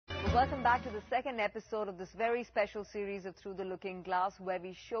Welcome back to the second episode of this very special series of Through the Looking Glass, where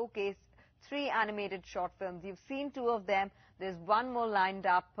we showcase 3 animated short films. You've seen 2 of them. There's one more lined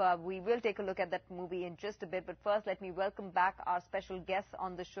up. We will take a look at that movie in just a bit. But first, let me welcome back our special guests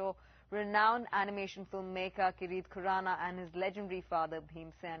on the show, renowned animation filmmaker Kireet Khurana and his legendary father,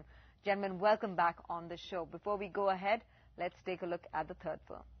 Bhimsain. Gentlemen, welcome back on the show. Before we go ahead, let's take a look at the third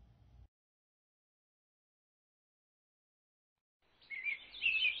film.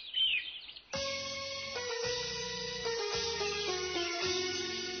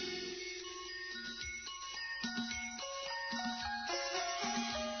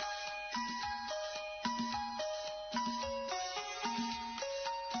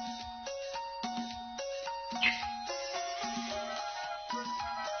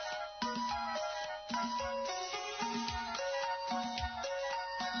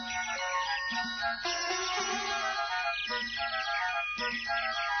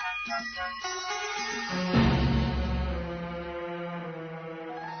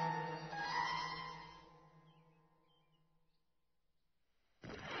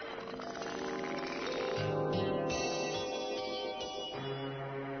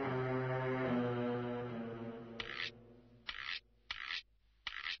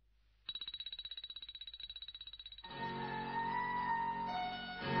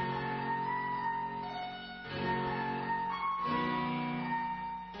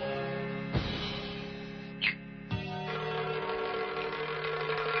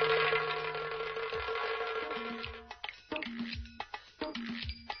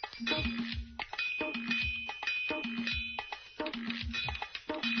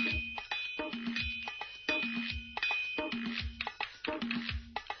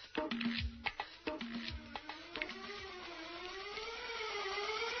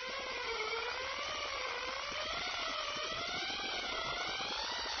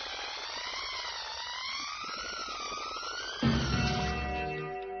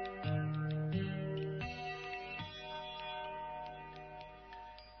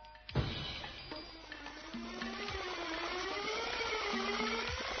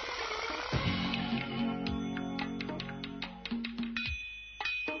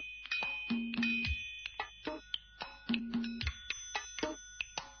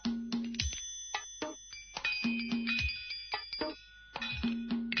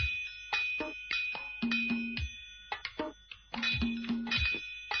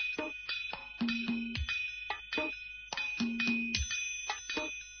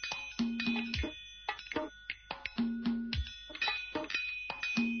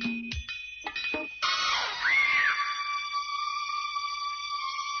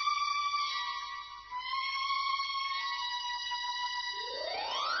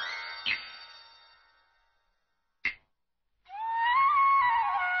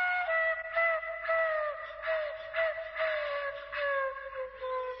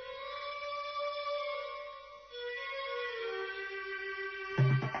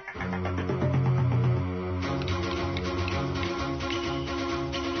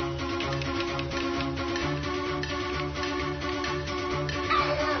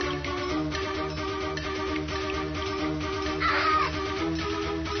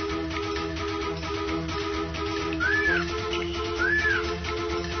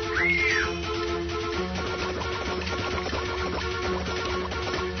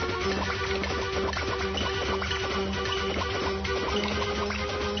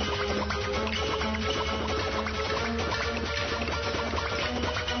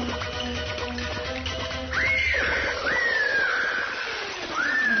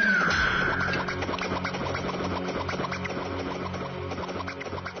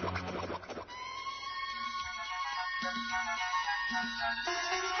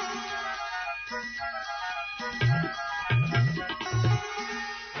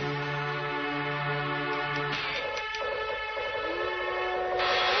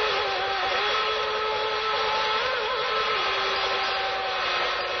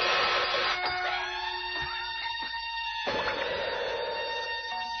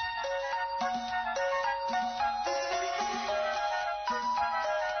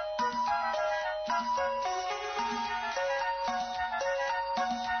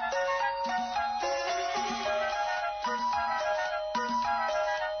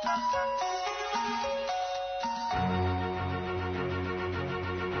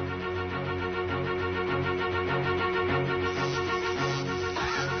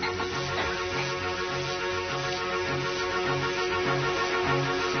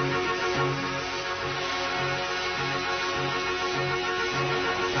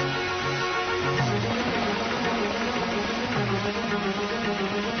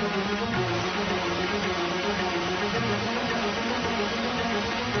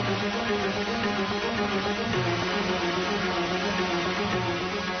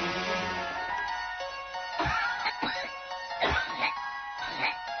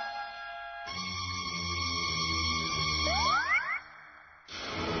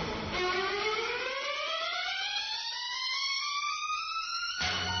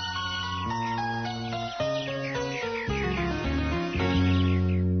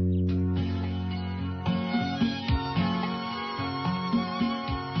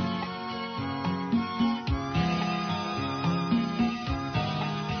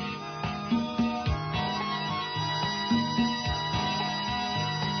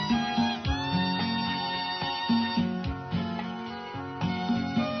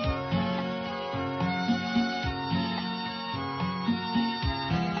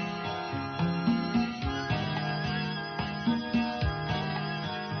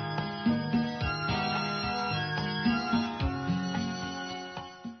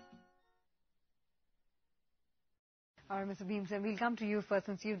 All right, Mr. Bhimsain, we'll come to you first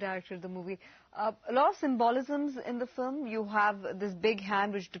since you directed the movie. A lot of symbolisms in the film. You have this big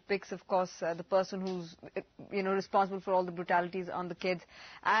hand which depicts, of course, the person who's, responsible for all the brutalities on the kids.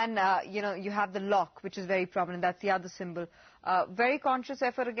 And, you have the lock, which is very prominent. That's the other symbol. Very conscious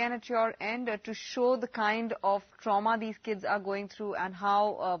effort again at your end to show the kind of trauma these kids are going through and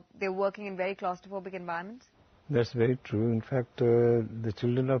how they're working in very claustrophobic environments. That's very true. In fact, the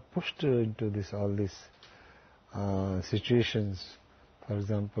children are pushed into all these situations. For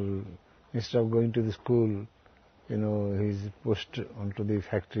example, instead of going to the school, he's pushed onto the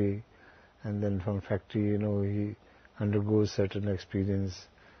factory, and then from factory, he undergoes certain experience.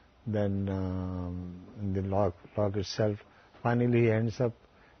 Then in the lock itself, finally he ends up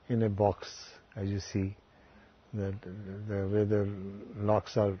in a box, as you see, that where the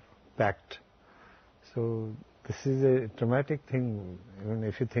locks are packed. So this is a traumatic thing. Even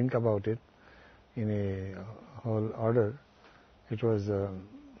if you think about it, in a whole order, it was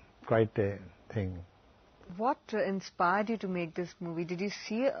quite a thing. What inspired you to make this movie? Did you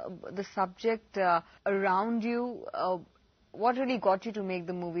see the subject around you? What really got you to make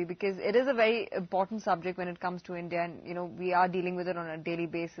the movie? Because it is a very important subject when it comes to India, and we are dealing with it on a daily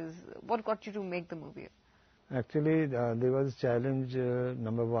basis. What got you to make the movie? Actually, there was challenge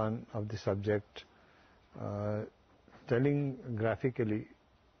number one of the subject, telling graphically,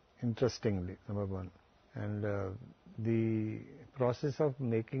 interestingly, number one. And the process of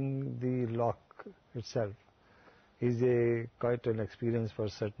making the lock itself is quite an experience for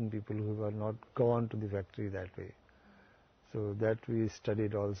certain people who have not gone to the factory that way. So that we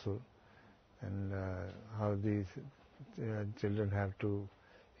studied also, and how these children have to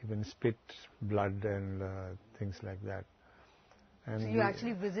even spit blood and things like that. And so you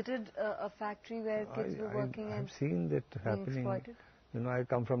actually visited a factory where kids were working I've seen that happening. Exploited? I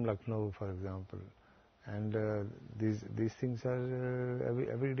come from Lucknow, for example, and these things are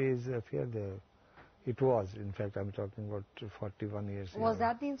every day is affair there. It was, in fact, I'm talking about 41 years ago. Was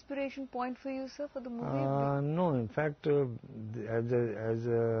that the inspiration point for you, sir, for the movie? No, in fact, that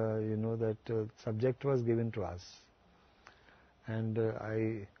subject was given to us, and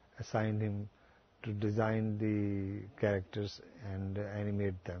I assigned him to design the characters and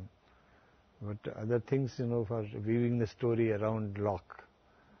animate them. But other things, for weaving the story around lock.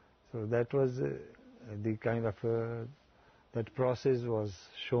 So that was the kind of, that process was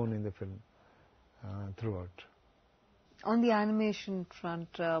shown in the film throughout. On the animation front,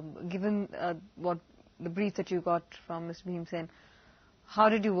 given what the brief that you got from Mr. Bhimsain, how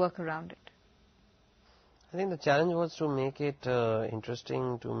did you work around it? I think the challenge was to make it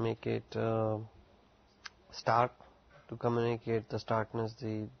interesting, to make it stark, to communicate the starkness,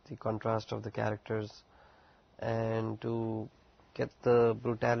 the contrast of the characters, and to get the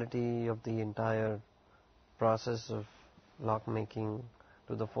brutality of the entire process of lock making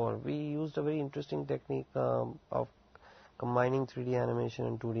to the fore. We used a very interesting technique of combining 3D animation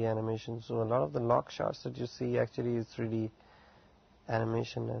and 2D animation. So a lot of the lock shots that you see actually is 3D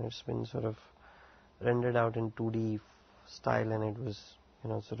animation, and it's been sort of rendered out in 2D style, and it was,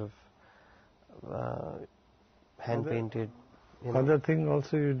 sort of hand painted. Other thing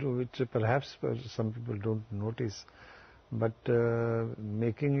also you do, which perhaps some people don't notice, but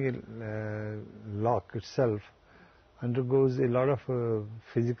making a lock itself undergoes a lot of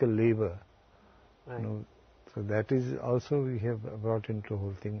physical labor. Right. So that is also we have brought into the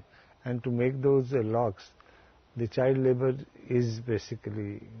whole thing. And to make those locks, the child labor is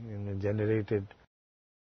basically generated